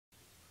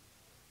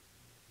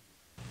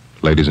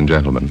Ladies and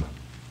gentlemen,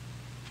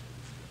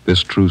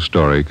 this true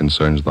story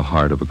concerns the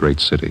heart of a great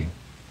city.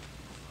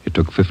 It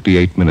took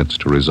 58 minutes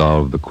to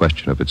resolve the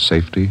question of its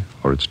safety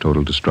or its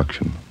total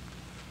destruction.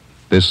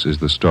 This is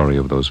the story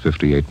of those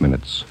 58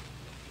 minutes.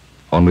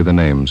 Only the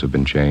names have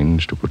been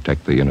changed to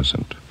protect the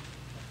innocent.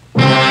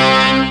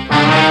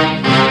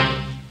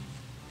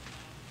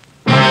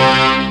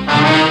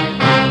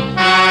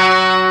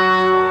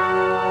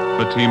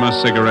 Fatima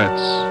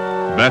Cigarettes,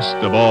 best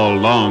of all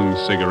long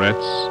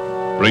cigarettes,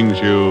 brings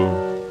you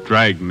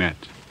Dragnet.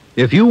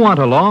 If you want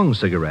a long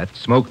cigarette,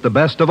 smoke the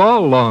best of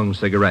all long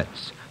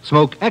cigarettes.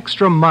 Smoke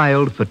extra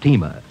mild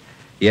Fatima.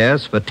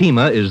 Yes,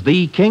 Fatima is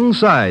the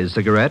king-size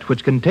cigarette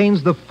which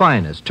contains the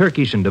finest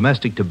Turkish and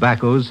domestic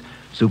tobaccos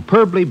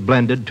superbly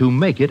blended to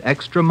make it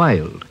extra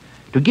mild,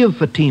 to give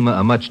Fatima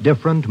a much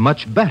different,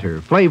 much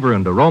better flavor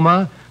and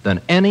aroma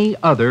than any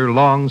other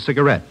long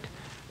cigarette.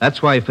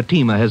 That's why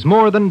Fatima has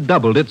more than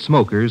doubled its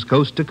smokers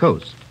coast to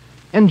coast.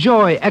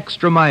 Enjoy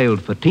extra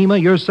mild Fatima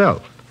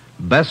yourself.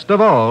 Best of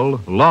all,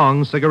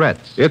 long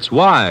cigarettes. It's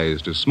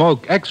wise to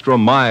smoke extra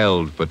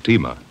mild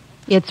Fatima.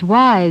 It's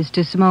wise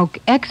to smoke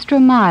extra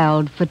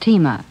mild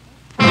Fatima.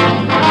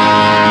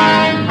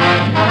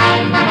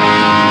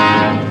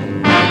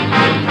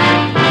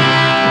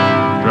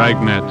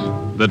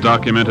 Dragnet, the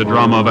documented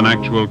drama of an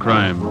actual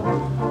crime.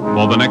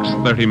 For the next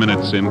 30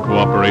 minutes, in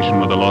cooperation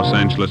with the Los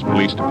Angeles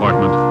Police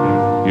Department,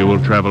 you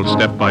will travel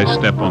step by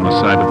step on the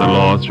side of the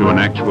law through an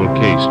actual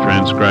case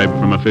transcribed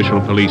from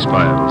official police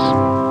files.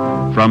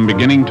 From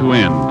beginning to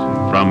end,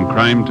 from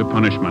crime to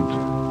punishment,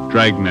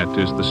 Dragnet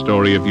is the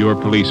story of your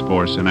police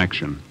force in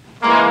action.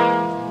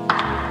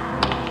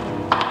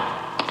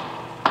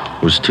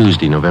 It was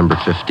Tuesday, November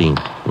 15th.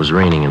 It was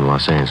raining in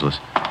Los Angeles.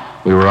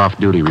 We were off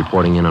duty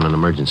reporting in on an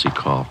emergency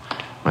call.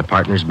 My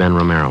partner's Ben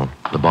Romero.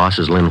 The boss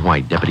is Lynn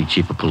White, Deputy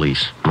Chief of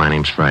Police. My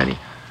name's Friday.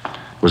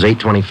 It was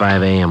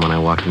 8:25 a.m. when I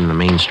walked into the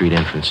Main Street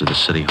entrance of the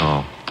City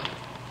Hall.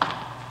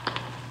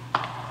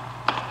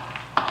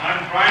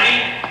 I'm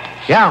Friday.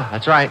 Yeah,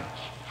 that's right.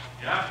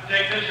 You have to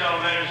take this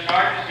elevator,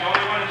 Sergeant. It's the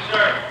only one to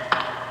serve.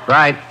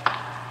 Right.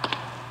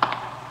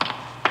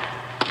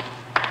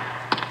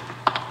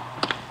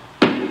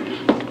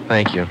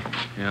 Thank you.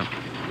 Yeah.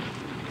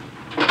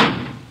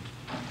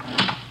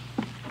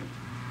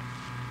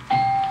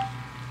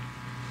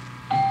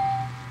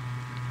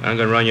 I'm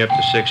going to run you up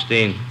to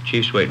 16.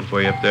 Chief's waiting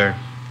for you up there.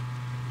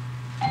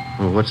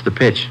 Well, what's the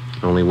pitch?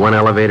 Only one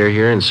elevator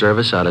here in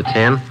service out of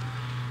 10?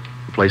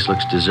 The place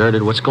looks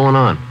deserted. What's going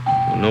on?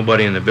 Well,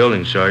 nobody in the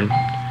building, Sergeant.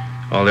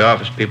 All the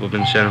office people have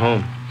been sent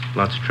home.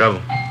 Lots of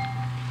trouble.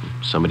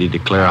 Somebody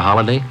declare a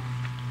holiday?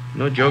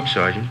 No joke,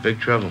 Sergeant. Big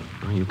trouble.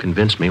 Well, you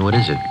convinced me. What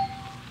is it?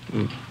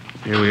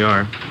 Here we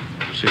are.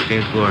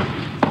 16th floor.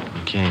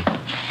 Okay.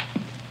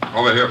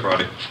 Over here,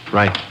 Friday.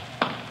 Right.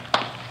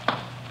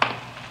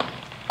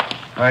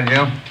 Hi,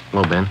 Joe.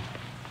 Hello, Ben.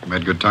 You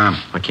made good time.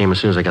 I came as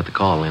soon as I got the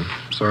call in.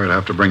 Sorry to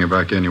have to bring you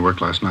back in. You worked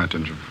last night,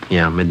 didn't you?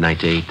 Yeah, midnight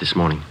to 8 this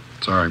morning.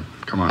 Sorry.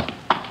 Come on.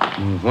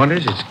 What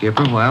is it,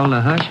 Skipper? Why all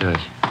the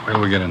hush-hush? Wait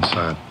till we get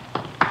inside.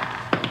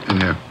 In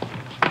here.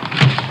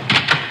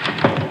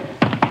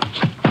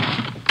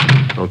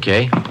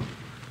 Okay.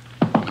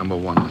 Number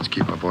one, let's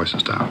keep our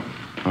voices down.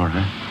 All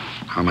right.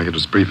 I'll make it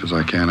as brief as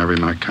I can. Every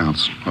minute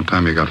counts. What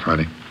time you got,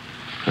 Friday?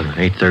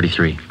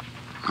 8:33.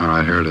 All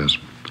right, here it is.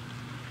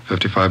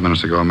 55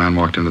 minutes ago, a man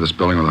walked into this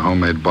building with a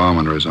homemade bomb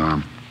under his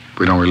arm. If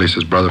we don't release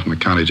his brother from the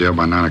county jail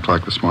by 9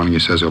 o'clock this morning, he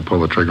says he'll pull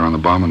the trigger on the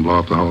bomb and blow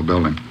up the whole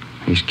building.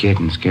 He's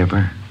kidding,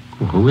 Skipper.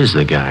 Well, who is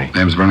the guy?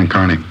 Name's Vernon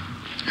Carney.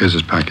 Here's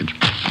his package.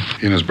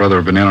 He and his brother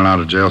have been in and out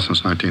of jail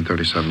since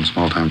 1937,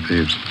 small-time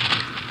thieves.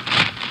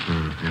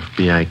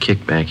 FBI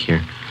kickback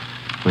here.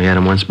 We had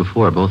him once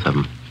before, both of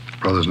them.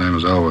 Brother's name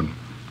is Elwood,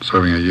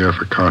 serving a year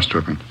for car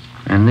stripping.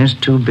 And this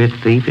two-bit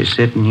thief is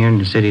sitting here in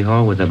the City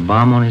Hall with a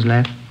bomb on his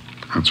lap?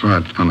 That's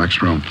right, in the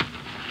next room.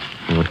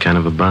 And what kind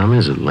of a bomb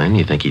is it, Len?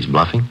 You think he's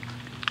bluffing?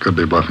 Could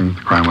be bluffing.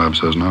 The crime lab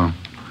says no.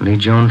 Lee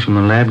Jones from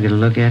the lab get a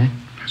look at it?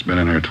 He's been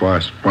in here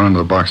twice. One into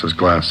the box's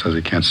glass. Says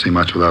he can't see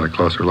much without a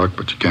closer look,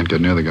 but you can't get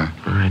near the guy.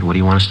 All right, what do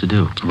you want us to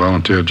do? It's a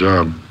volunteer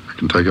job. You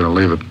can take it or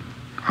leave it.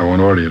 I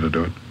won't order you to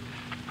do it.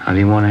 How do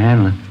you want to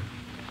handle it?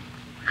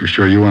 You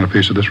sure you want a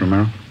piece of this,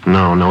 Romero?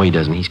 No, he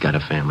doesn't. He's got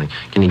a family.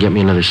 Can you get me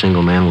another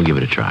single man? We'll give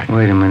it a try.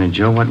 Wait a minute,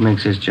 Joe. What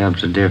makes this job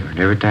so different?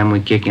 Every time we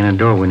kick in a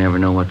door, we never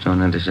know what's on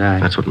the other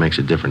side. That's what makes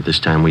it different. This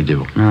time we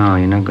do. No,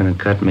 you're not going to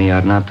cut me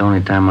out. Not the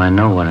only time I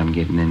know what I'm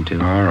getting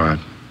into. All right.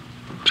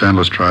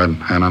 Chandler's tried.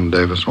 Hannon,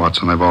 Davis,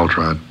 Watson, they've all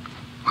tried.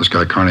 This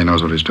guy Carney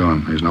knows what he's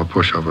doing. He's no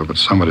pushover, but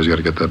somebody's got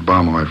to get that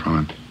bomb away from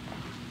him.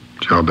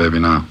 It's your baby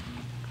now.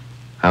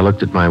 I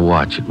looked at my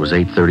watch. It was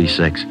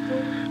 8:36.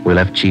 We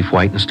left Chief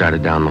White and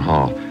started down the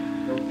hall.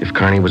 If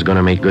Carney was going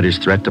to make good his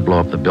threat to blow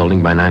up the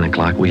building by 9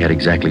 o'clock, we had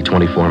exactly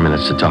 24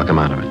 minutes to talk him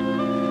out of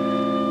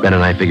it. Ben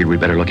and I figured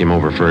we'd better look him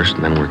over first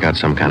and then work out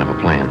some kind of a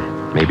plan.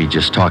 Maybe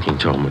just talking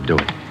to him would do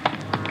it.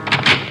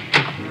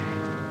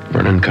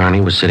 Vernon Carney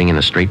was sitting in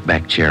a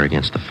straight-back chair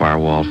against the far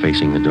wall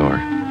facing the door.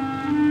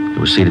 He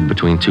was seated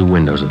between two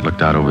windows that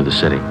looked out over the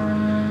city.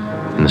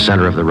 In the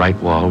center of the right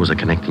wall was a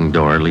connecting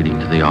door leading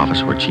to the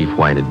office where Chief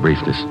White had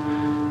briefed us.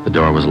 The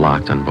door was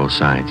locked on both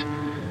sides.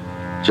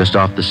 Just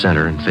off the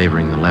center and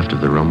favoring the left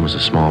of the room was a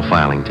small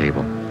filing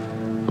table.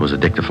 There was a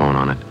dictaphone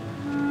on it.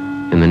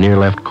 In the near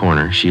left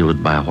corner,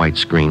 shielded by a white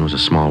screen, was a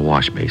small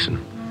wash basin.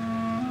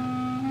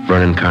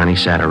 Vernon Carney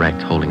sat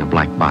erect, holding a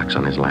black box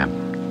on his lap.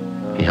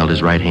 He held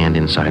his right hand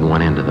inside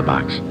one end of the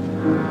box.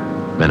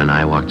 Ben and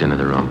I walked into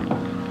the room.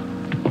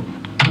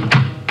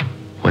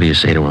 What do you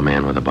say to a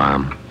man with a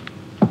bomb?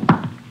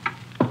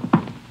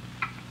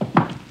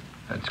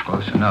 That's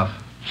close enough.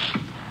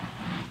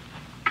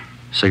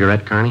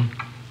 Cigarette, Carney?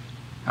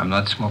 I'm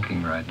not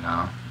smoking right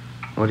now.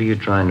 What are you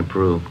trying to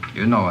prove?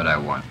 You know what I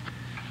want.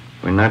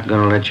 We're not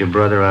going to let your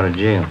brother out of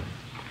jail.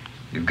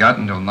 You've got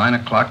until 9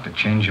 o'clock to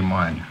change your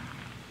mind.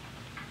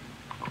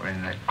 According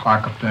to that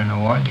clock up there in the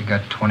ward, you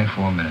got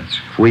 24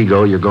 minutes. If we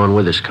go, you're going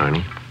with us,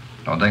 Carney.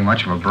 Don't take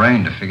much of a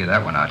brain to figure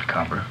that one out,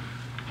 Copper.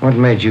 What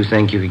made you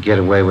think you could get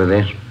away with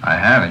this? I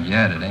haven't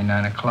yet. It ain't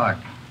 9 o'clock.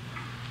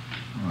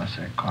 Unless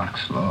that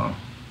clock's slow.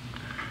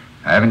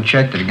 I haven't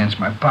checked it against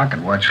my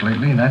pocket watch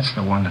lately, and that's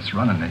the one that's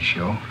running this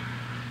show.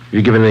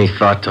 You given any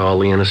thought to all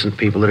the innocent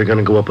people that are going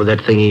to go up with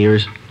that thing of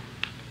yours?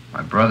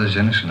 My brother's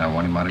innocent. I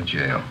want him out of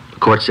jail. The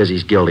court says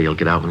he's guilty. He'll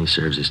get out when he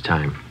serves his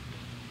time.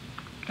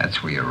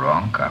 That's where you're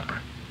wrong, Copper.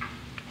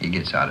 He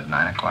gets out at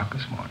 9 o'clock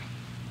this morning.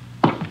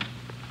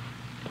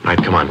 All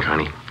right, come on,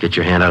 Carney. Get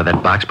your hand out of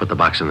that box. Put the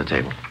box on the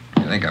table.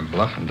 You think I'm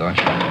bluffing, don't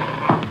you?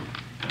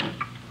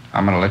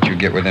 I'm going to let you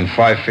get within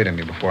 5 feet of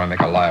me before I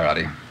make a liar out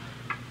of you.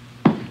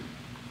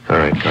 All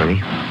right, Carney.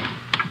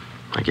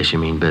 I guess you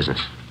mean business.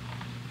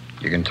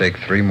 You can take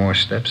 3 more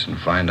steps and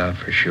find out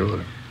for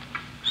sure.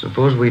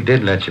 Suppose we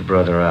did let your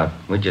brother out.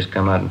 We'd just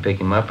come out and pick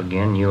him up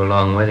again, you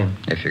along with him.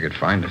 If you could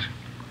find us.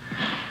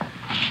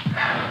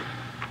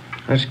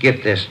 Let's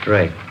get this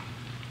straight.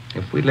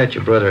 If we let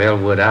your brother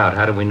Elwood out,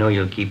 how do we know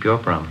you'll keep your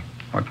promise?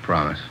 What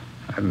promise?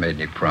 I haven't made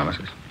any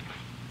promises.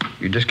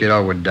 You just get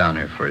Elwood down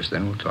here first,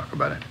 then we'll talk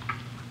about it.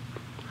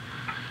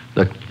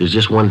 Look, there's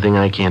just one thing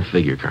I can't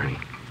figure, Carney.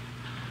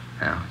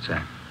 Yeah, what's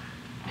that?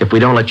 If we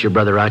don't let your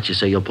brother out, you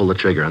say you'll pull the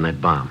trigger on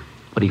that bomb.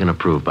 What are you going to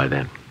prove by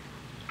then?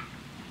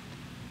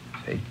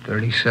 It's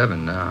 8:37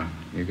 now.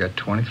 You got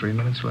 23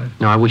 minutes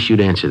left? No, I wish you'd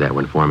answer that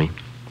one for me.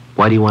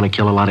 Why do you want to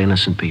kill a lot of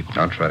innocent people?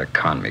 Don't try to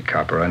con me,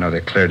 Copper. I know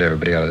they cleared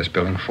everybody out of this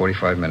building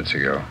 45 minutes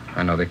ago.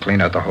 I know they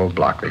cleaned out the whole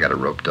block. They got it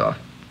roped off.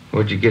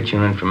 Where'd you get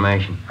your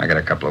information? I got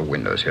a couple of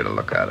windows here to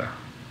look out of.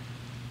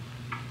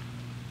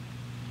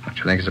 Don't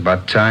you think it's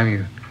about time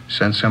you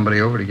sent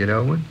somebody over to get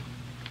Elwood?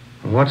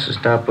 What's to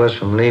stop us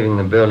from leaving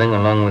the building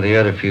along with the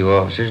other few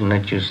officers and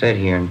let you sit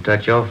here and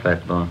touch off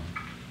that bomb?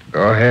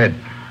 Go ahead.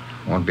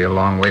 Won't be a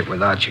long wait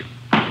without you.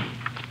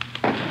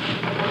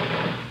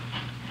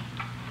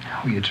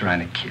 Who are you trying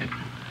to kid?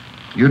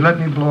 You'd let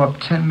me blow up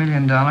 $10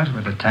 million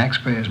worth of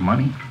taxpayers'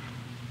 money?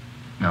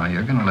 No,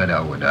 you're going to let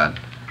Elwood out.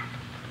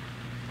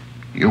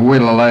 You wait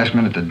till the last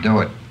minute to do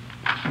it,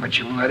 but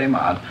you let him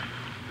out.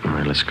 All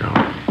right, let's go.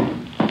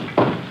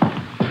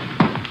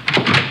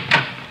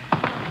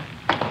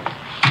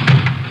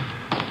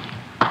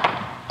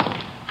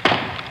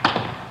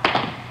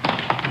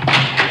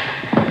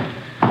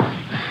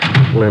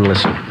 Lynn,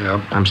 listen.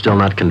 Yep. I'm still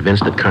not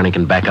convinced that Carney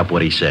can back up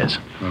what he says.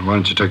 Then why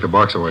don't you take the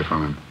box away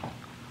from him?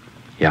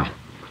 Yeah.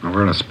 Now,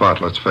 we're in a spot,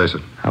 let's face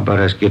it. How about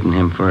us getting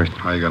him first?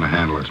 How are you going to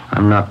handle it?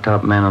 I'm not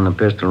top man on the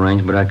pistol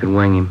range, but I could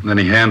wing him. And then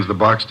he hands the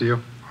box to you?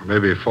 Or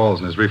maybe he falls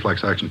and his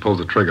reflex action pulls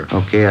the trigger.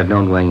 Okay, I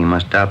don't wing him. I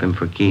stop him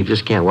for You keeps.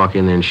 just can't walk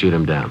in there and shoot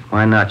him down.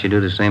 Why not? You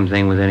do the same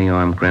thing with any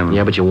armed criminal.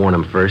 Yeah, but you warn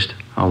him first.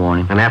 I'll warn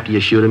him. And after you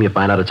shoot him, you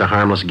find out it's a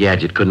harmless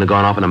gadget. Couldn't have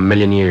gone off in a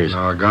million years.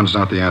 No, a gun's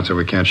not the answer.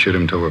 We can't shoot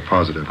him until we're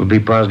positive. We'll be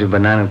positive by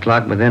 9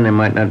 o'clock, but then there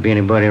might not be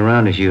anybody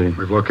around to shoot him.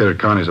 We've located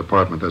Connie's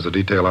apartment. There's a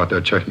detail out there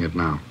checking it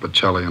now.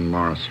 Bocelli and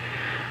Morris.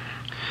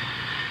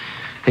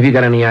 Have you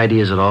got any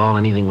ideas at all?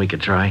 Anything we could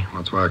try?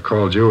 That's why I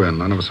called you in.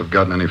 None of us have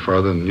gotten any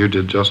further than you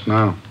did just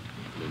now.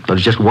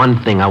 There's just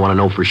one thing I want to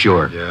know for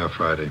sure. Yeah,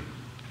 Friday.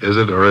 Is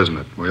it or isn't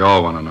it? We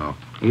all want to know.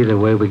 Either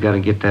way, we got to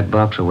get that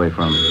box away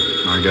from him.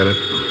 I get it.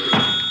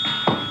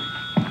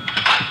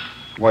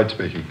 White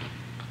speaking.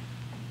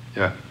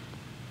 Yeah.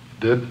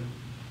 Did?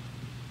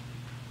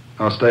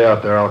 No, stay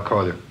out there. I'll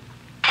call you.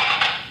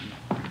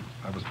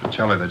 That was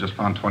Bocelli. They just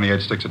found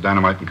 28 sticks of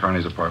dynamite in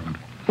Carney's apartment.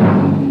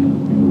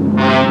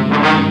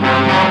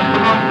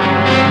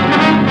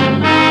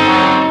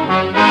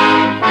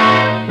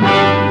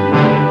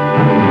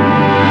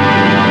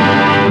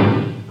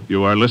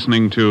 You are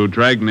listening to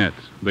Dragnet,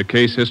 the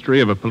case history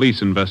of a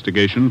police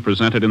investigation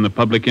presented in the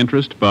public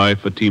interest by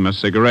Fatima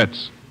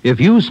Cigarettes. If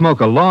you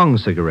smoke a long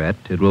cigarette,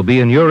 it will be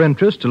in your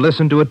interest to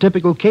listen to a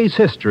typical case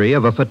history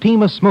of a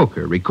Fatima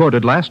smoker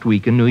recorded last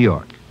week in New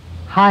York.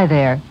 Hi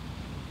there.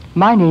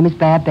 My name is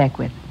Bab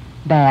Beckwith.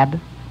 Bab.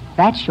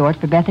 That's short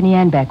for Bethany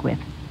Ann Beckwith.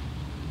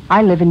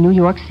 I live in New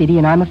York City,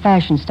 and I'm a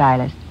fashion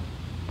stylist.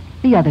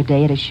 The other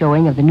day at a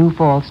showing of the new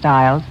fall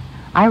styles,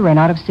 I ran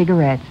out of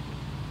cigarettes.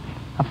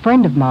 A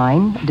friend of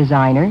mine, a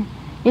designer,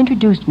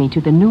 introduced me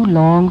to the new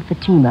long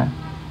Fatima.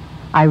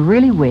 I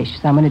really wish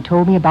someone had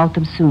told me about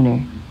them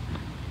sooner.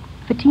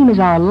 Fatimas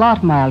are a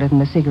lot milder than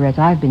the cigarettes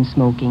I've been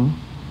smoking,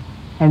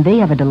 and they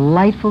have a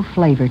delightful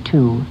flavor,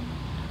 too.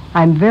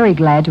 I'm very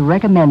glad to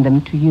recommend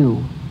them to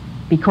you,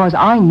 because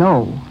I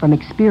know from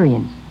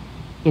experience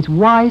it's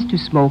wise to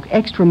smoke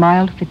extra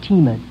mild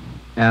Fatimas.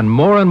 And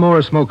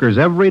more smokers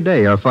every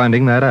day are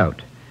finding that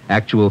out.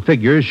 Actual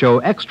figures show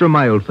extra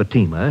mild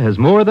Fatima has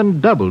more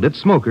than doubled its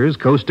smokers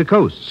coast to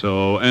coast.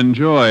 So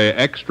enjoy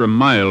extra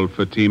mild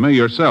Fatima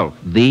yourself.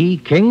 The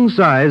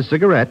king-size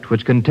cigarette,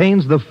 which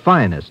contains the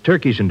finest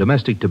Turkish and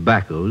domestic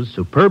tobaccos,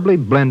 superbly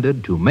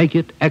blended to make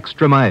it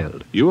extra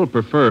mild. You will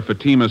prefer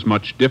Fatima's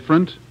much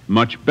different,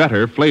 much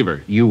better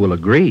flavor. You will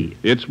agree.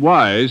 It's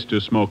wise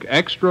to smoke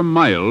extra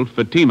mild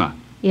Fatima.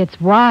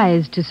 It's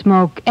wise to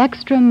smoke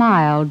extra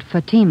mild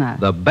Fatima.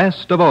 The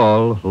best of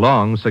all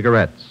long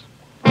cigarettes.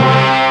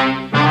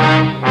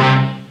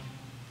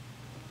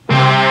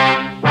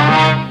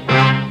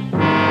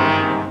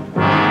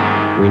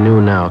 We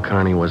knew now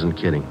Carney wasn't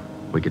kidding.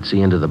 We could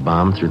see into the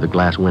bomb through the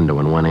glass window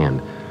in one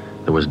end.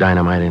 There was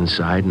dynamite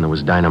inside, and there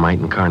was dynamite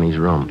in Carney's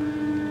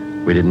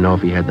room. We didn't know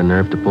if he had the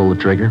nerve to pull the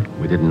trigger.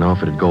 We didn't know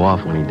if it'd go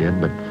off when he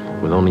did, but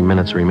with only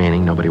minutes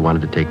remaining, nobody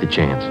wanted to take the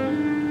chance.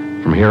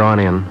 From here on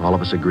in, all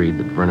of us agreed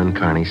that Vernon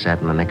Carney sat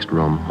in the next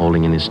room,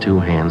 holding in his two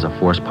hands a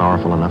force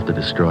powerful enough to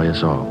destroy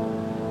us all.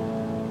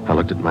 I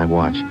looked at my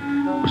watch.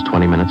 It was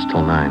 20 minutes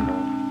till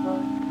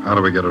 9. How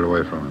do we get it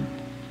away from him?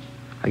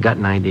 I got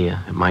an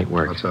idea. It might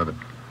work. Let's have it.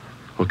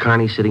 Well,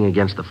 Carney's sitting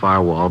against the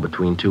far wall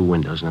between two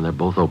windows, and they're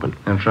both open.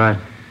 That's right.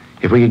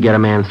 If we could get a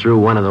man through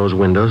one of those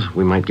windows,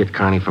 we might get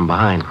Carney from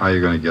behind. How are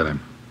you going to get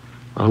him?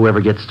 Well, whoever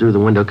gets through the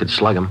window could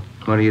slug him.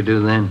 What do you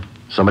do then?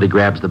 Somebody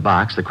grabs the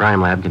box. The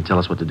crime lab can tell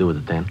us what to do with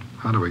it then.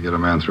 How do we get a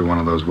man through one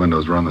of those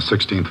windows? We're on the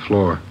 16th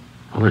floor.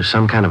 Well, there's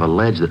some kind of a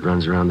ledge that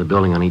runs around the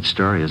building on each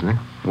story, isn't there?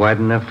 Wide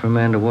enough for a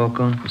man to walk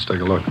on? Let's take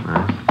a look. All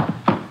right.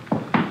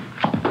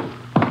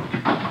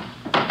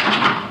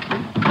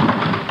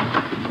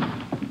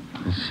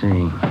 Let's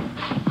see.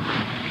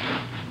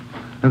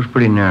 Looks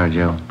pretty narrow,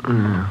 Joe.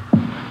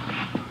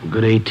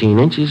 Good 18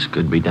 inches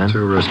could be done.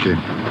 Too risky.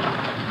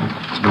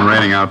 It's been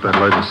raining out. That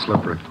ledge is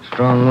slippery.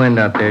 Strong wind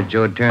out there,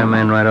 Joe. It'd tear a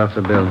man right off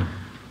the building.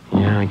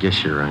 Yeah, I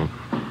guess you're right.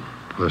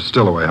 There's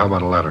still a way. How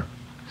about a ladder?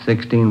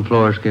 16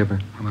 floors, Skipper.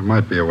 Well, there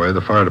might be a way.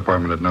 The fire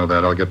department would know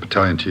that. I'll get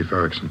Battalion Chief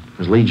Erickson.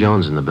 There's Lee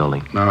Jones in the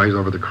building. No, he's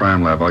over at the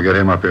crime lab. I'll get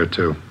him up here,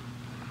 too.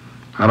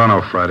 I don't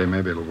know, Friday.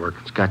 Maybe it'll work.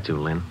 It's got to,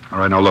 Lynn. All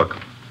right, now look.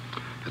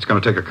 It's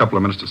going to take a couple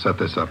of minutes to set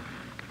this up.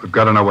 We've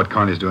got to know what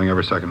Carney's doing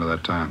every second of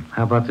that time.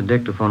 How about the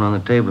dictaphone on the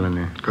table in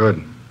there?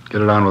 Good.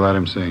 Get it on without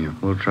him seeing you.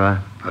 We'll try.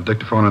 That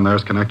dictaphone in there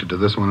is connected to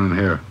this one in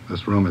here.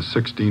 This room is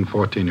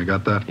 1614. You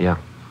got that? Yeah.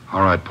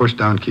 All right, push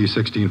down key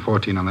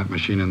 1614 on that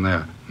machine in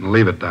there and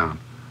leave it down.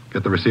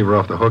 Get the receiver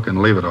off the hook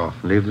and leave it off.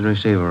 Leave the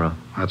receiver off.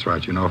 That's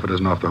right. You know, if it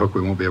isn't off the hook, we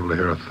won't be able to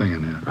hear a thing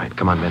in here. Right,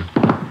 come on, Ben.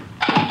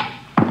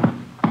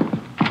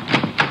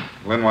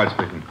 Lynn White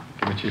speaking.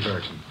 Give me Chief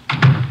Erickson.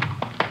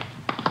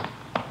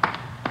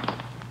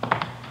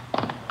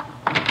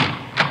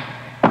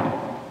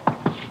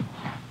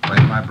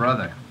 Where's my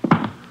brother?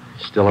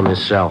 Still in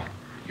his cell.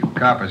 You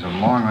coppers are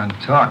long on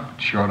talk,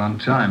 short on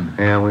time.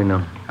 Yeah, we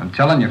know. I'm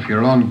telling you, if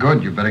your own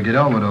good, you better get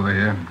over it over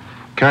here.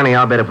 Carney,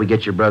 I'll bet if we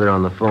get your brother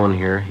on the phone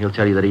here, he'll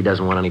tell you that he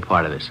doesn't want any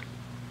part of this.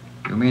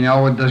 You mean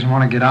Elwood doesn't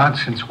want to get out?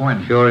 Since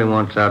when? Sure he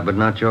wants out, but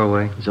not your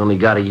way. He's only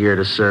got a year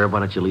to serve. Why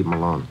don't you leave him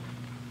alone?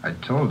 I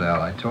told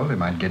Al. I told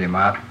him I'd get him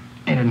out.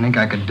 He didn't think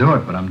I could do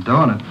it, but I'm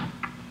doing it.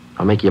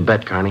 I'll make you a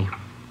bet, Carney.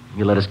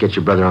 You let us get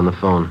your brother on the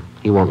phone.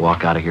 He won't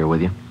walk out of here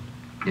with you.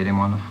 Get him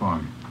on the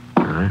phone.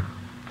 All right.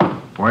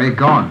 Where are you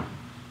going?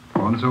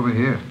 Phone's over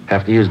here.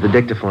 Have to use the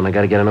dictaphone. I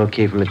got to get an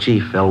okay from the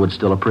chief. Elwood's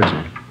still a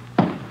prisoner.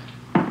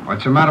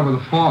 What's the matter with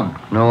the phone?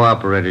 No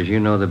operators. You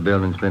know the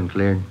building's been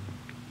cleared.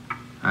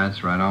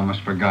 That's right. I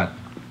almost forgot.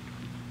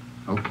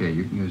 Okay,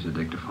 you can use the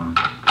dictaphone.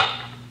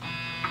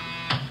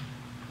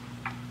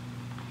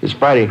 It's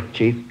Friday,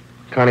 Chief.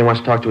 Carney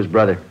wants to talk to his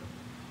brother.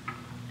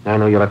 I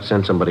know you'll have to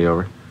send somebody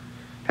over.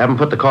 Have him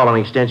put the call on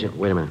the extension.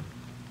 Wait a minute.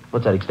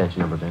 What's that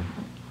extension number, Ben?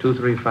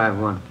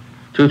 2351.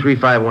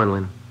 2351,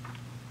 Lynn.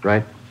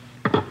 Right?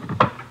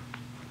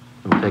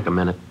 It'll take a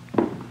minute.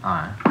 All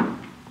right.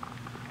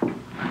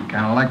 I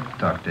kind of like to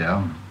talk to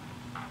Al.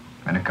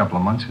 Been a couple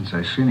of months since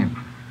I've seen him.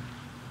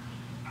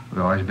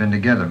 We've always been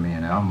together, me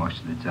and Al,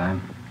 most of the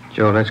time.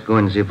 Joe, let's go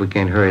in and see if we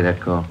can't hurry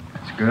that call.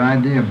 That's a good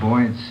idea,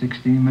 boy. It's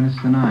 16 minutes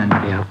to 9.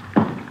 Yeah.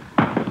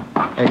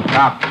 Hey,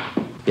 cop.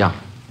 Yeah.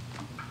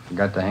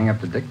 Forgot to hang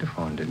up the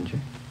dictaphone, didn't you?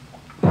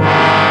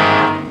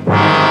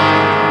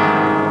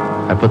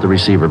 I put the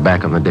receiver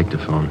back on the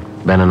dictaphone.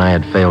 Ben and I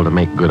had failed to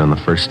make good on the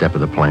first step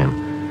of the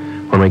plan.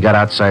 When we got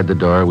outside the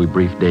door, we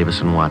briefed Davis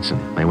and Watson.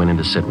 They went in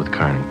to sit with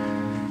Carney.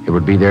 It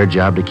would be their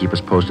job to keep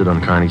us posted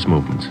on Carney's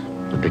movements.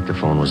 The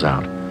dictaphone was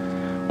out.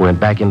 We went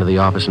back into the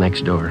office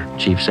next door.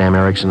 Chief Sam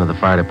Erickson of the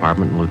fire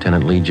department and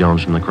Lieutenant Lee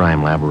Jones from the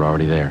crime lab were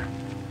already there.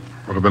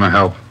 Would have been a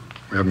help.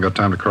 We haven't got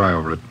time to cry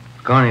over it.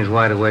 Carney's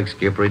wide awake,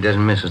 Skipper. He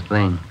doesn't miss a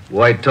thing.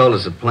 White told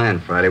us the plan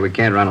Friday. We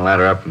can't run a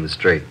ladder up from the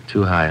street.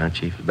 Too high, huh,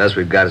 Chief? The best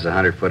we've got is a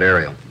 100-foot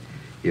aerial.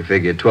 You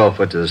figure 12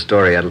 foot to the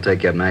story, that'll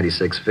take you up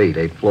 96 feet,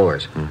 8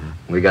 floors.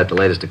 Mm-hmm. We got the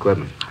latest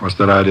equipment. What's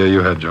that idea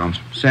you had, Jones?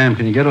 Sam,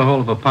 can you get a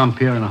hold of a pump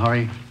here in a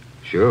hurry?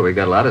 Sure, we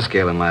got a lot of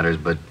scaling ladders,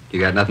 but you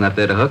got nothing up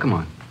there to hook them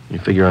on. You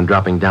figure on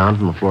dropping down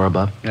from the floor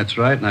above? That's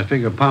right, and I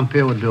figure a pump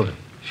here would do it.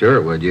 Sure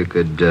it would. You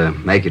could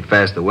make it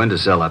past the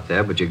windowsill up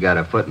there, but you got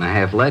a 1.5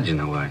 foot ledge in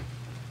the way.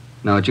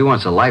 No, what you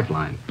want's a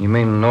lifeline. You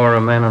mean lower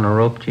a man on a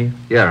rope, Chief?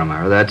 Yeah,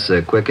 Romero, that's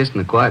the quickest and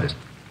the quietest.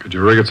 Could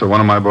you rig it so one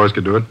of my boys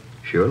could do it?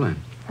 Sure, Lynn.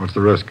 What's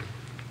the risk?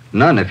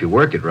 None if you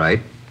work it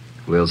right.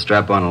 We'll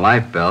strap on a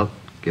life belt,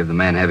 give the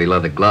man heavy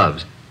leather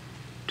gloves.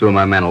 2 of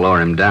my men will lower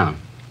him down.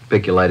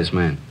 Pick your lightest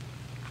man.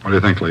 What do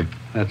you think, Lee?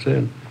 That's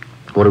it.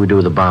 What do we do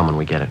with the bomb when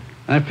we get it?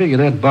 I figure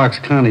that box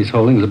Connie's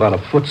holding is about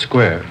 1 foot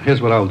square.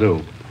 Here's what I'll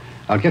do.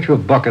 I'll get you a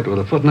bucket with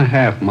a 1.5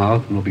 foot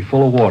mouth, and it'll be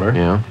full of water.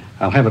 Yeah?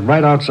 I'll have it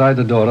right outside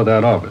the door to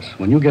that office.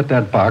 When you get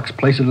that box,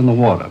 place it in the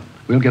water.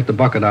 We'll get the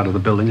bucket out of the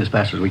building as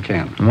fast as we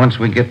can. And once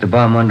we get the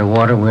bomb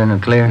underwater, we're in the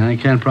clear? I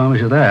can't promise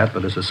you that,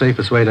 but it's the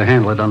safest way to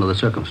handle it under the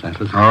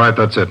circumstances. All right,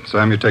 that's it.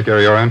 Sam, you take care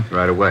of your end?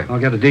 Right away. I'll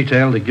get a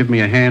detail to give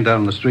me a hand out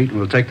on the street, and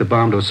we'll take the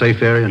bomb to a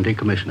safe area and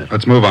decommission it.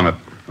 Let's move on it.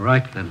 All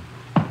right, then.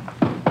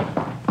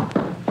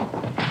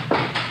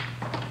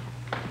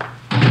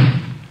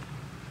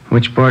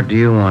 Which part do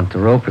you want, the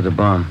rope or the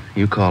bomb?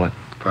 You call it.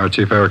 Fire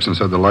Chief Erickson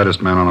said the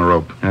lightest man on the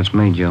rope. That's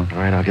me, Joe. All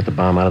right, I'll get the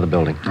bomb out of the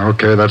building.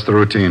 Okay, that's the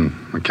routine.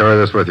 Now carry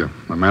this with you.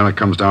 The man that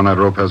comes down that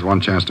rope has one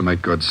chance to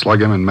make good.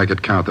 Slug him and make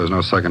it count. There's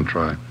no second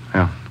try.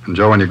 Yeah. And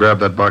Joe, when you grab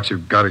that box,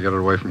 you've got to get it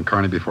away from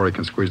Carney before he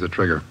can squeeze the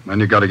trigger. Then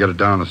you've got to get it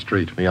down the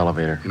street. The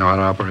elevator. You know how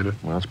to operate it?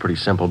 Well, it's pretty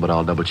simple, but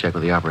I'll double check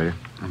with the operator.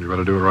 And you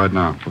better do it right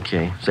now.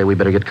 Okay. Say we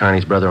better get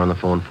Carney's brother on the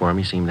phone for him.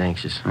 He seemed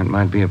anxious. That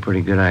might be a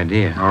pretty good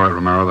idea. All right,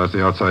 Romero, that's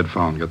the outside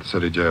phone. Get the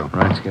city jail.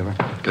 Right, Skipper.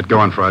 Get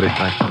going, Friday.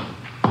 Right.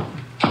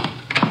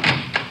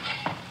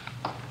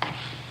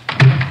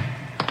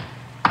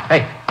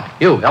 Hey,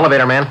 you,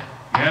 elevator man.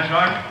 Yes,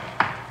 Sergeant?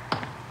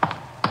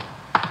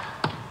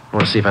 I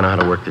want to see if I know how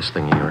to work this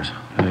thing of yours.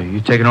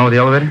 You taking over the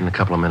elevator? In a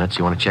couple of minutes.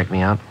 You want to check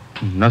me out?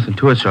 Nothing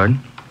to it, Sergeant.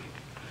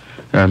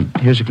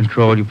 Here's the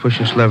control. You push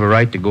this lever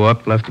right to go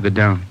up, left to go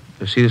down.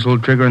 You see this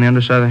little trigger on the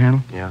underside of the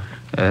handle? Yeah.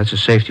 That's a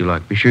safety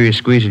lock. Be sure you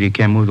squeeze it. You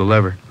can't move the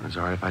lever. That's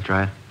all right if I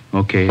try it.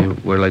 Okay,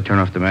 where till I turn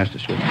off the master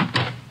switch?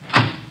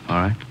 All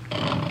right.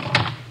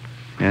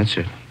 That's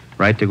it.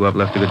 Right to go up,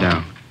 left to go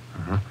down.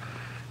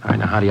 All right,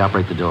 now how do you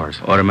operate the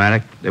doors?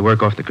 Automatic. They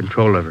work off the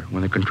control lever.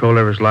 When the control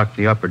lever is locked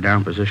in the up or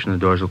down position, the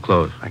doors will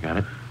close. I got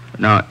it.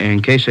 Now,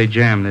 in case they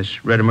jam,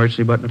 this red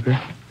emergency button up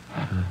here?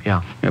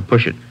 Yeah. Yeah,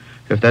 push it.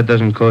 If that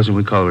doesn't close, then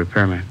we call a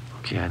repairman.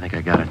 Okay, I think I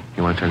got it.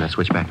 You want to turn that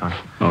switch back on?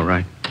 All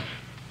right.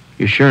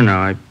 You sure now?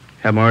 I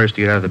have my orders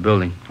to get out of the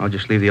building. I'll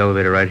just leave the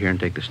elevator right here and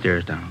take the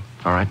stairs down.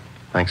 All right.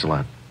 Thanks a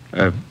lot.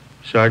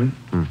 Sergeant,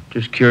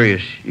 just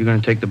curious. You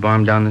going to take the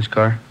bomb down this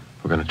car?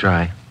 We're going to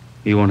try.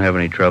 You won't have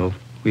any trouble.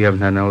 We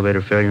haven't had an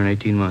elevator failure in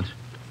 18 months.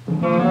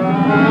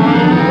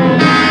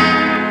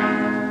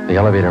 The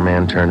elevator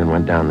man turned and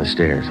went down the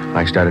stairs.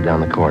 I started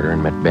down the corridor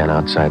and met Ben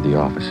outside the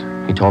office.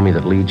 He told me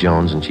that Lee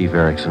Jones and Chief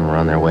Erickson were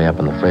on their way up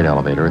in the freight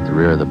elevator at the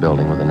rear of the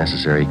building with the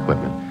necessary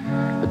equipment.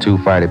 The 2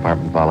 fire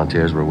department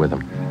volunteers were with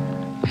them.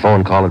 The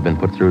phone call had been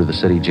put through to the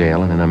city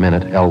jail, and in a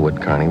minute,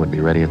 Elwood Carney would be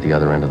ready at the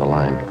other end of the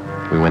line.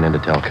 We went in to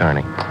tell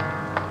Carney.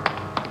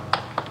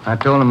 I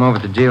told him over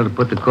at the jail to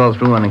put the call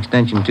through on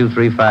extension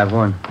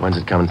 2351. When's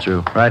it coming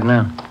through? Right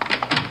now.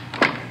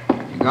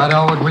 You got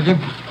Elwood with you?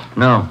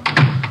 No.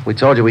 We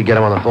told you we'd get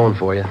him on the phone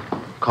for you.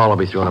 Call will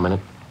be through in a minute.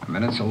 A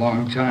minute's a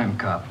long time,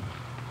 cop.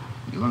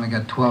 You only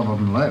got 12 of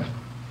them left.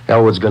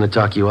 Elwood's going to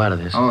talk you out of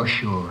this. Oh,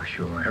 sure.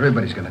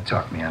 Everybody's going to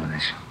talk me out of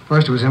this.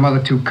 First it was them other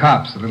 2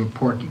 cops, the little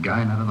Porky guy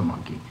and that other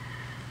monkey.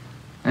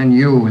 And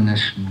you and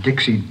this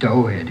Dixie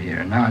doughhead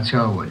here. Now it's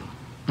Elwood.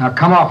 Now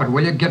come off it,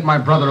 will you? Get my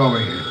brother over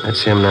here.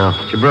 That's him now.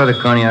 It's your brother,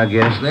 Connie, I'll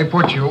get it. They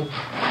put you.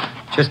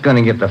 Just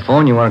gonna get the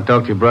phone. You want to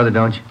talk to your brother,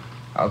 don't you?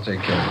 I'll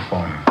take care of the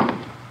phone.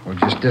 We'll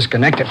just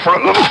disconnect it for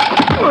a little.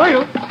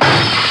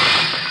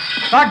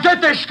 Now get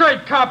this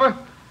straight, copper.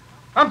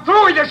 I'm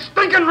through with your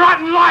stinking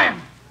rotten lying.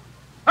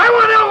 I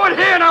want Elwood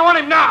here and I want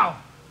him now.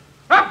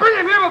 Now bring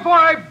him here before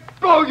I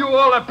blow you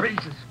all to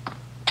pieces.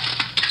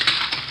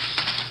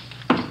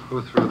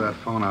 Who threw that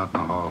phone out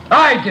in the hall?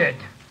 I did.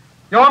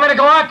 You want me to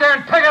go out there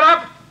and pick it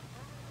up?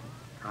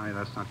 Connie,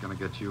 that's not going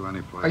to get you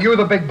anyplace. Are you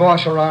the big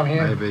boss around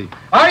here? Maybe.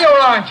 Are you,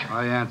 aren't you?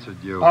 I answered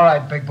you. All right,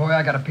 big boy,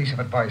 I got a piece of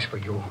advice for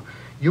you.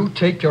 You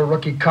take your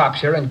rookie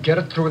cops here and get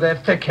it through their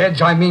thick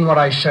heads. I mean what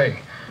I say.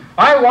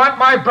 I want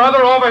my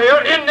brother over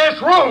here in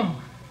this room.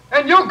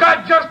 And you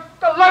got just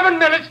 11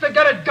 minutes to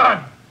get it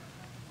done.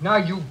 Now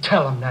you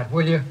tell him that,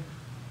 will you?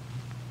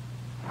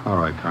 All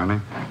right,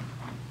 Carney.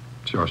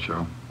 It's your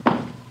show.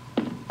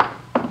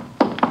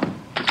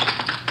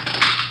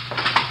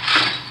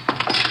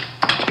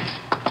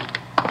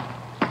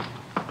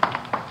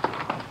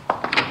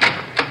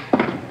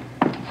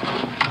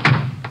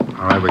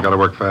 All right, we got to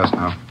work fast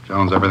now.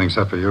 Jones, everything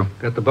set for you?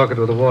 Got the bucket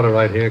with the water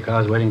right here.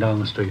 Car's waiting down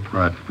the street.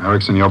 Right.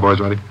 Erickson, your boys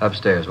ready?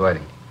 Upstairs,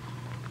 waiting.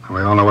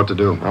 We all know what to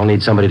do. I'll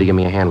need somebody to give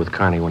me a hand with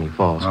Carney when he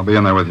falls. I'll be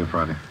in there with you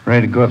Friday.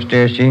 Ready to go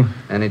upstairs, Chief?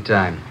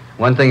 Anytime.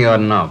 One thing you ought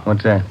to know.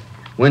 What's that?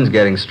 Wind's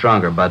getting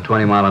stronger, about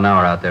 20 mile an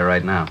hour out there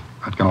right now.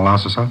 That going to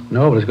louse us up?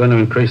 No, but it's going to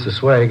increase the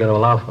sway. Got to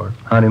allow for it.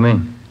 How do you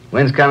mean?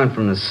 Wind's coming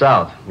from the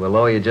south. We'll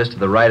lower you just to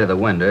the right of the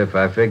window. If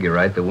I figure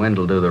right, the wind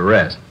will do the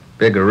rest.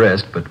 Bigger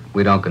risk, but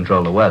we don't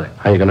control the weather.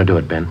 How you going to do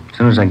it, Ben? As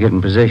soon as I get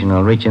in position,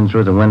 I'll reach in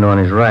through the window on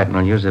his right, and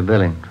I'll use the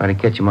billy. Try to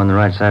catch him on the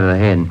right side of the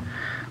head.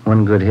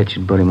 One good hit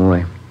should put him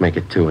away. Make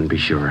it 2 and be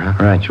sure,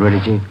 huh? Right, you ready,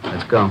 Chief?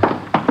 Let's go.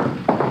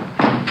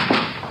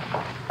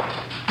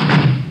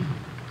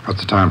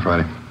 What's the time,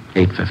 Friday?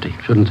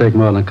 8:50. Shouldn't take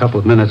more than a couple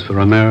of minutes for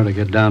Romero to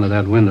get down to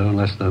that window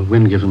unless the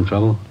wind gives him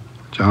trouble.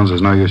 Jones,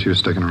 there's no use you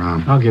sticking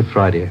around. I'll give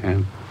Friday a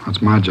hand.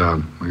 That's my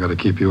job. We got to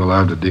keep you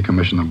alive to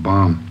decommission the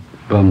bomb.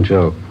 Bum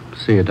joke.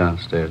 See you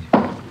downstairs.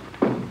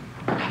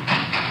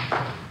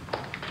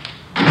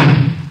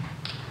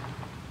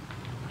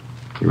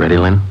 You ready,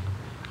 Lynn?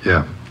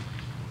 Yeah.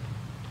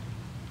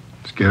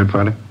 Scared,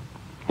 Friday?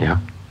 Yeah.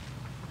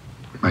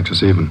 Makes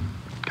us even.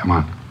 Come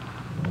on.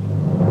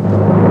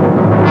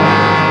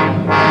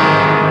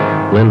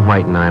 Lynn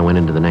White and I went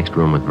into the next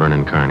room with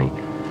Vernon Carney.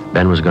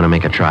 Ben was going to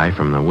make a try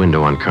from the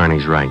window on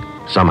Carney's right.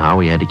 Somehow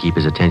he had to keep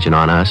his attention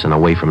on us and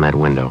away from that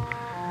window.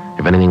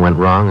 If anything went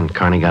wrong and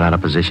Carney got out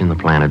of position, the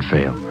plan had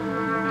failed.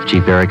 If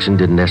Chief Erickson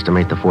didn't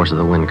estimate the force of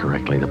the wind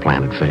correctly, the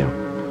plan had failed.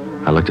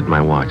 I looked at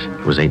my watch.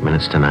 It was 8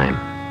 minutes to 9.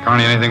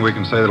 Carney, anything we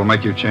can say that'll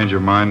make you change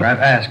your mind? I've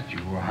asked you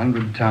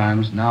 100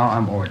 times. Now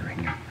I'm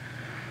ordering you.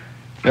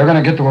 You're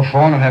going to get to a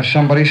phone and have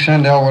somebody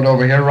send Elwood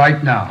over here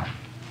right now.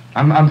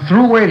 I'm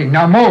through waiting.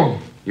 Now move.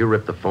 You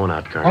ripped the phone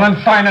out, Carney. Well,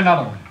 then find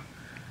another one.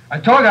 I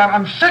told you,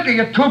 I'm sick of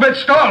your two-bit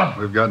stalling.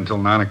 We've got until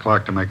 9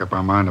 o'clock to make up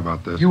our mind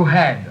about this. You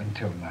had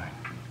until 9.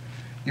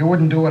 You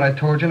wouldn't do what I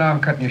told you. Now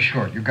I'm cutting you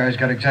short. You guys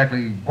got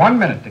exactly 1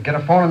 minute to get a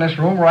phone in this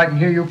room where I can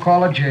hear you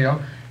call a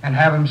jail and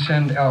have him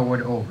send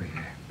Elwood over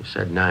here. You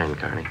said 9,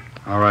 Carney.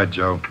 All right,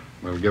 Joe.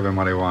 We'll give him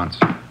what he wants.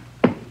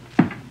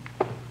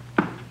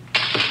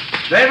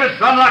 Davis,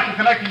 unlock the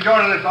connecting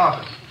door to this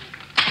office.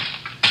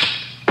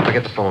 I'll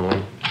get the phone,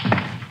 Lynn.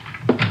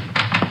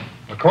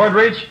 A cord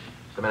reach?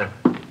 Just a minute.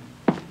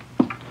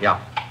 Yeah.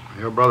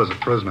 Your brother's a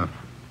prisoner.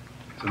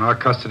 He's in our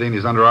custody and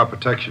he's under our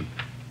protection.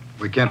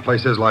 We can't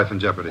place his life in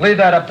jeopardy. Leave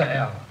that up to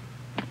Al.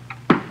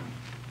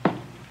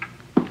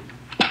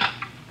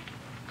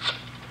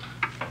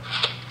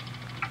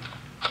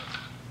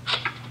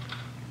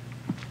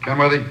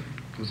 Kenworthy,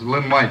 this is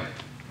Lynn White.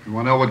 We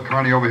want Elwood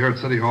Carney over here at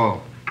City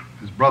Hall.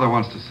 His brother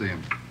wants to see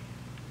him.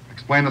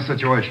 Explain the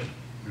situation.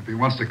 If he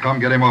wants to come,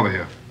 get him over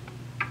here.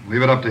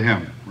 Leave it up to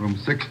him. Room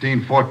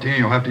 1614,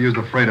 you'll have to use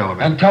the freight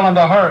elevator. And tell him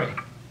to hurry.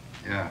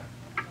 Yeah.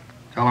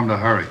 Tell him to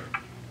hurry.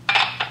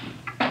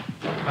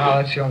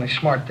 Now, that's the only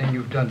smart thing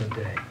you've done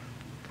today.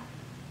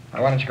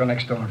 Now, why don't you go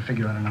next door and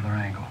figure out another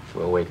angle?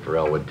 We'll wait for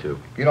Elwood, too.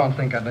 You don't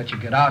think I'd let you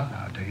get out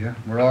now, do you?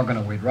 We're all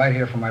going to wait right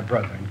here for my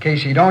brother. In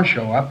case he don't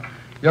show up,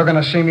 you're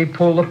going to see me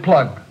pull the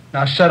plug.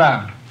 Now, sit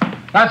down.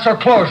 Not so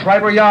close,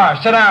 right where you are.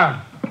 Sit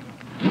down.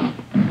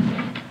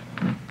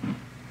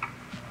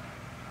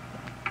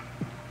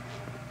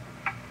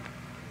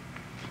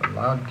 It's a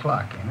loud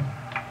clock, ain't it?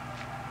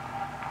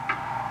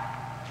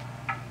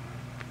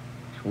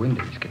 It's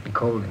windy. It's getting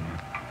cold in here.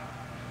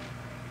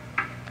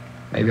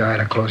 Maybe I ought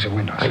to close the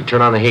windows. Hey,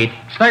 turn on the heat.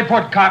 Stay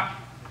put, cop.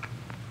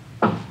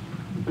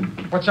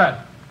 What's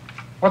that?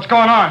 What's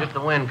going on? Just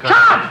the wind, Carney.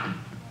 Stop!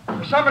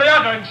 There's somebody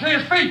out there. I can see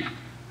his feet.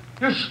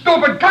 You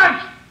stupid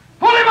cunts!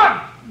 Pull him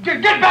up!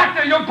 Get back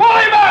there! You'll pull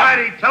him up!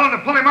 Righty, tell him to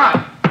pull him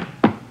out.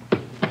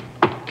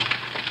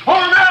 Pull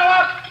him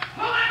out!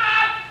 Pull him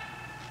out!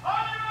 Pull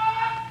him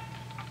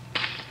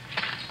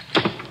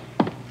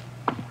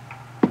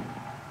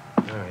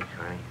out! All right,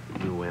 Carney.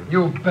 You win.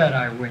 You bet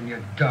I win,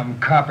 you dumb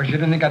coppers. You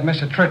didn't think I'd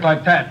miss a trick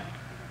like that.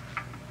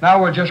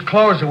 Now we'll just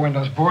close the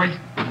windows, boys.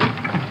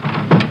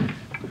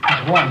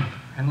 There's one.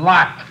 And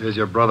locked. Here's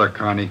your brother,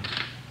 Carney.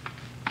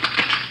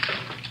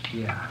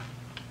 Yeah.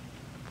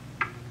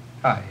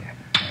 Oh,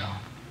 yeah.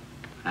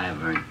 Hi,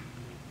 Vern.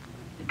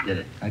 You did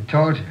it. I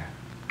told you.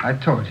 I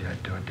told you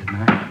I'd do it, didn't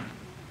I?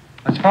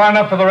 That's far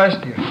enough for the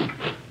rest of you.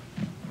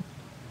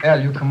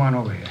 Al, you come on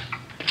over here.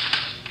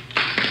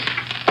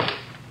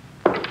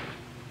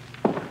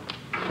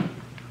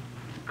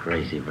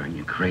 Crazy, Vern.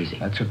 You're crazy.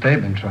 That's what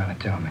they've been trying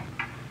to tell me.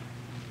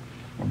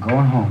 We're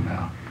going home,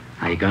 Al.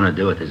 How you gonna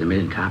do it? There's a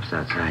million cops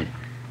outside.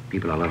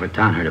 People all over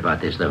town heard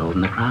about this. They're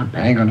holding the crowd They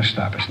back. ain't gonna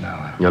stop us now,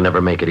 Al. You'll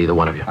never make it, either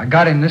one of you. I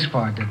got him this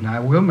far, didn't I?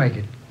 We'll make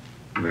it.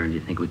 Vern, do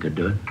you think we could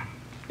do it?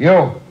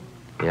 You,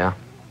 Yeah?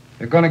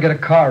 you're gonna get a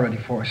car ready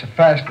for us, a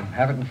fast one.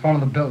 Have it in front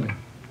of the building.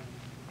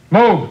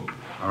 Move!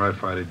 All right,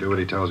 Friday, do what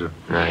he tells you.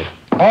 Right.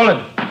 Hold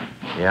it.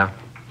 Yeah?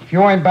 If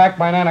you ain't back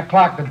by 9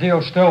 o'clock, the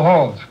deal still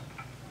holds.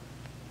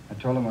 I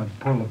told them I'd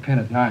pull the pin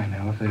at 9,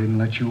 Al, if they didn't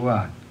let you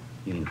out.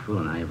 You ain't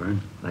fooling, are you, Vern?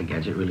 Will that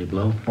gadget really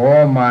blow?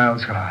 4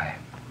 miles high.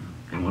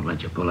 They won't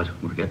let you pull it.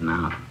 We're getting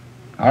out.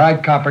 All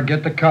right, copper,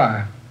 get the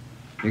car.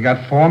 You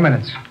got 4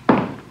 minutes.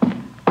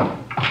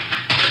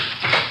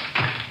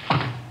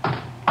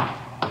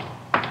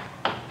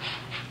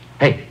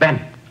 Hey,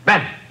 Ben!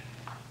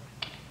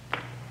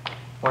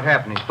 What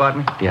happened? He spot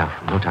me? Yeah,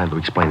 no time to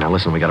explain. Now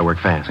listen, we gotta work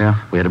fast.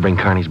 Yeah? We had to bring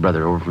Carney's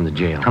brother over from the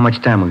jail. How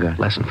much time we got?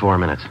 Less than 4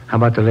 minutes. How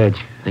about the ledge?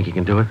 Think you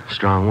can do it?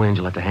 Strong wind,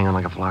 you'll have to hang on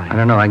like a fly. I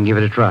don't know. I can give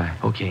it a try.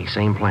 Okay,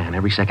 same plan.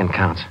 Every second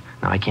counts.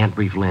 Now, I can't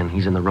brief Lynn.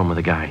 He's in the room with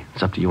the guy.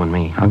 It's up to you and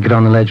me. I'll get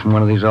on the ledge from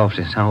one of these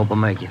offices. I hope I'll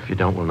make it. If you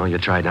don't, we'll know you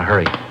tried. Now,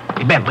 hurry.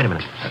 Hey, Ben, wait a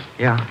minute.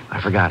 Yeah?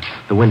 I forgot.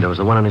 The window's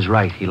the one on his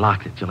right. He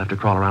locked it. You'll have to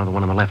crawl around the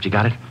one on the left. You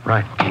got it?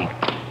 Right. Okay.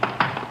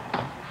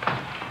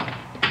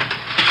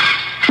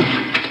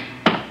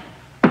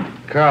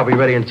 Car will be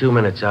ready in 2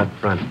 minutes out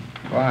front.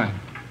 Fine.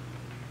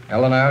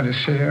 Ellen and I'll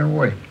just sit here and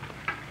wait.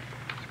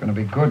 It's going to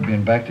be good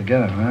being back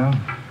together, Well.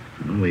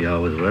 We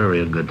always were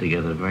real good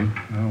together, Vern.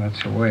 Well,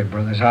 that's the way.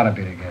 Brothers ought to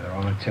be together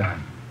all the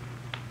time.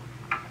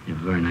 Yeah,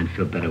 Vern, I'd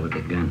feel better with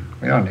a gun.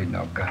 We don't need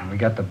no gun. We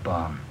got the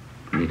bomb.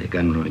 We need a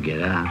gun when we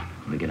get out.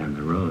 When we get on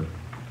the road.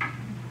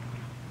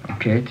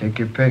 Okay, take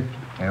your pick.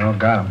 They all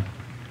got him.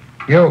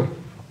 You,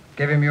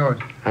 give him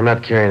yours. I'm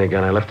not carrying a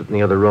gun. I left it in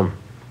the other room.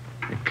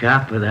 A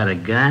cop without a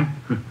gun?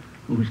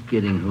 Who's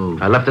kidding who?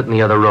 I left it in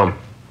the other room.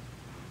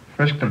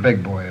 Frisk the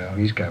big boy, though.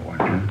 He's got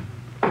one.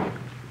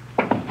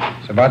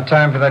 It's about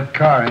time for that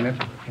car, ain't it?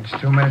 It's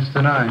 2 minutes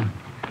to 9.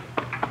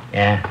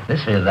 Yeah,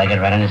 this feels like it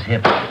right on his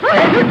hip.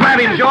 Grab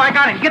him, Joe. I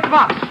got him. Get the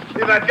box.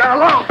 Leave that guy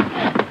alone.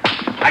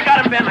 I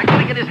got him, Ben. I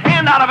gotta get his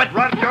hand out of it.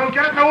 Run, Joe.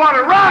 Get in the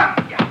water. Run!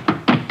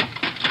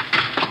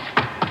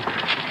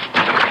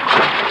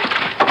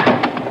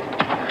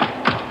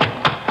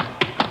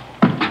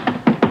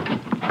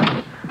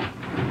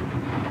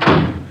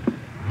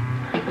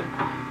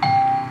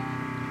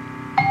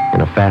 In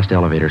a fast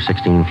elevator,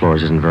 16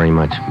 floors isn't very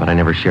much, but I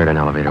never shared an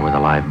elevator with a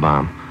live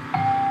bomb.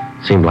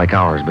 Seemed like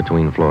hours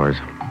between floors.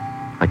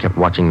 I kept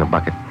watching the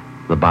bucket.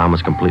 The bomb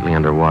was completely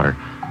underwater.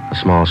 A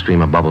small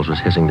stream of bubbles was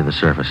hissing to the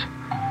surface.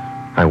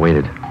 I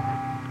waited.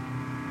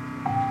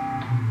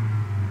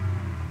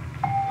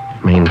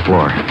 Main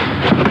floor.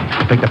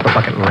 I picked up the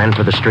bucket and ran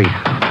for the street.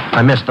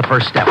 I missed the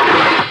first step.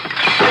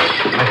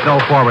 I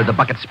fell forward. The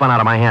bucket spun out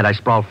of my hand. I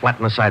sprawled flat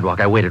on the sidewalk.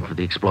 I waited for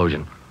the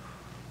explosion.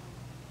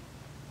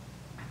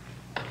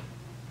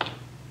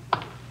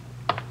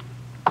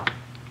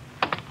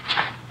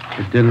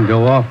 It didn't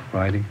go off,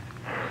 Friday.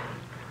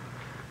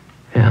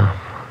 Yeah.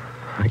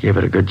 I gave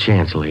it a good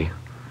chance, Lee.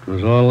 It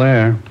was all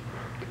there.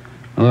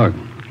 Look,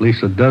 at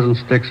least a dozen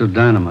sticks of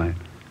dynamite.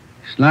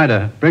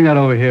 Snyder, bring that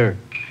over here.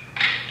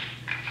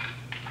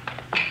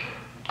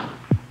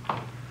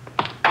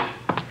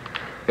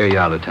 Here you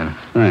are, Lieutenant.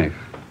 Thanks.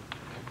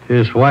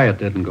 Here's why it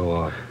didn't go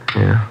off.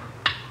 Yeah?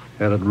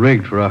 Had it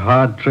rigged for a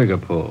hard trigger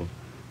pull.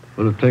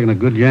 Would have taken a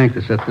good yank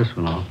to set this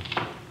one off.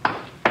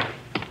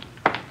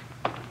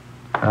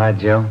 Hi,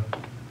 Joe.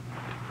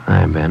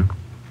 Hi, Ben.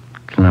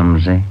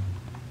 Clumsy.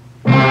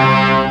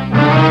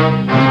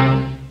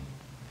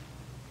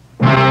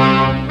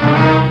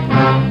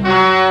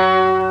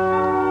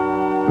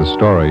 The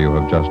story you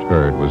have just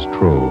heard was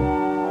true.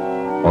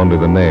 Only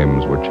the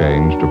names were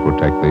changed to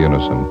protect the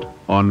innocent.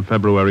 On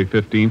February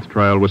 15th,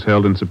 trial was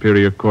held in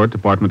Superior Court,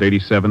 Department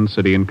 87,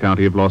 City and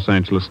County of Los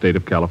Angeles, State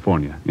of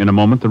California. In a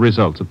moment, the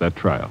results of that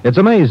trial. It's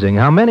amazing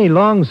how many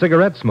long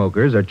cigarette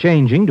smokers are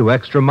changing to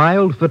extra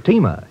mild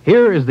Fatima.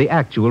 Here is the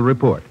actual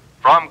report.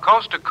 From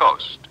coast to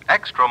coast,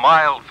 extra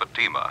mild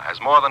Fatima has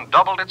more than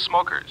doubled its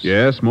smokers.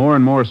 Yes, more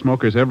and more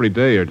smokers every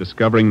day are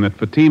discovering that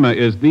Fatima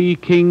is the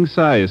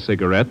king-size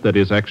cigarette that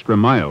is extra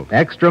mild.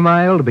 Extra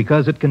mild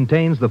because it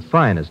contains the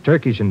finest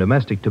Turkish and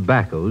domestic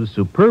tobaccos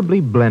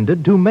superbly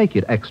blended to make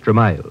it extra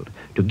mild,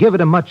 to give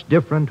it a much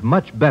different,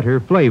 much better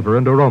flavor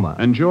and aroma.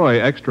 Enjoy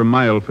extra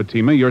mild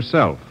Fatima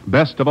yourself.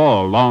 Best of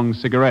all, long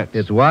cigarettes.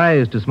 It's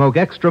wise to smoke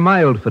extra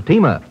mild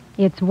Fatima.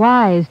 It's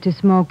wise to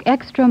smoke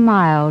extra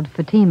mild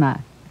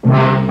Fatima.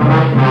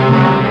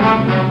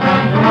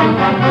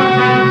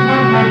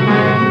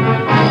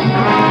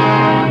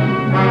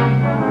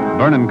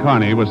 Vernon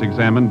Carney was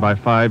examined by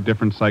 5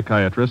 different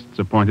psychiatrists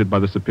appointed by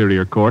the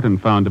Superior Court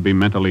and found to be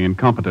mentally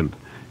incompetent.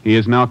 He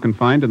is now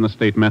confined in the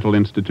State Mental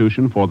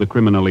Institution for the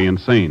Criminally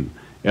Insane.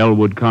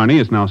 Elwood Carney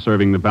is now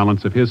serving the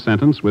balance of his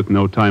sentence with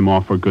no time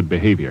off for good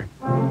behavior.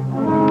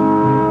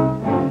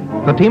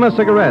 Fatima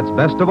Cigarettes,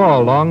 best of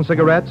all long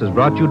cigarettes, has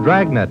brought you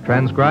Dragnet,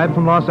 transcribed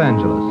from Los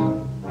Angeles.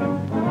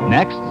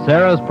 Next,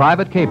 Sarah's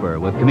Private Caper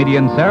with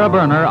comedian Sarah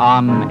Berner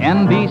on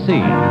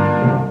NBC.